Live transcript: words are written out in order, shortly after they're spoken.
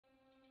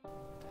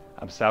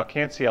I'm Sal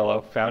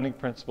Canciello, founding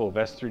principal of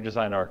S3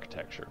 Design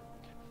Architecture.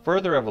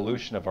 Further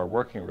evolution of our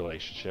working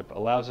relationship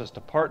allows us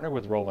to partner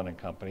with Rowland &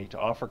 Company to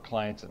offer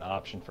clients an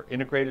option for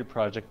integrated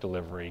project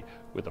delivery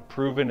with a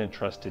proven and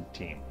trusted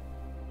team.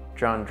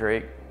 John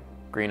Drake,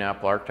 Green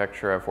Apple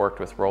Architecture. I've worked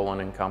with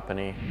Rowland &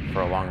 Company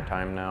for a long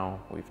time now.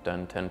 We've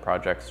done 10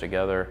 projects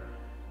together,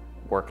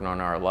 working on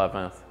our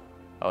 11th.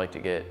 I like to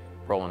get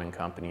Rowland &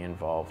 Company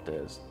involved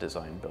as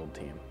design build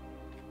team.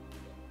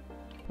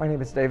 My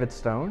name is David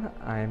Stone.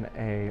 I'm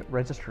a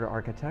registered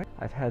architect.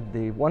 I've had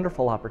the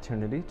wonderful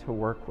opportunity to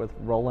work with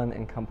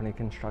Rowland & Company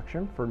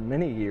Construction for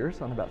many years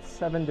on about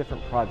 7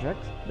 different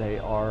projects. They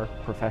are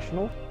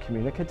professional,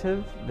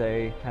 communicative,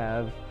 they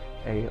have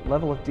a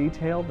level of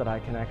detail that I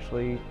can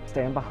actually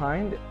stand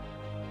behind.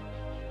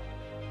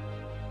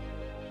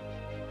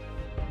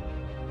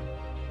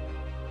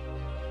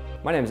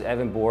 My name is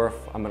Evan Borf.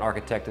 I'm an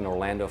architect in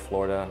Orlando,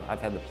 Florida.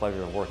 I've had the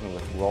pleasure of working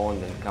with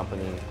Rowland &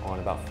 Company on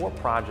about 4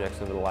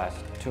 projects over the last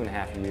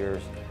 2.5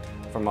 years.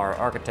 From our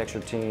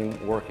architecture team,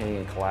 working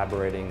and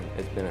collaborating,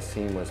 it's been a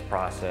seamless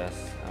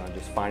process,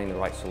 just finding the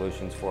right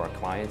solutions for our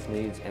clients'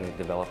 needs and the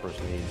developers'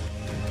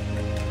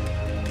 needs.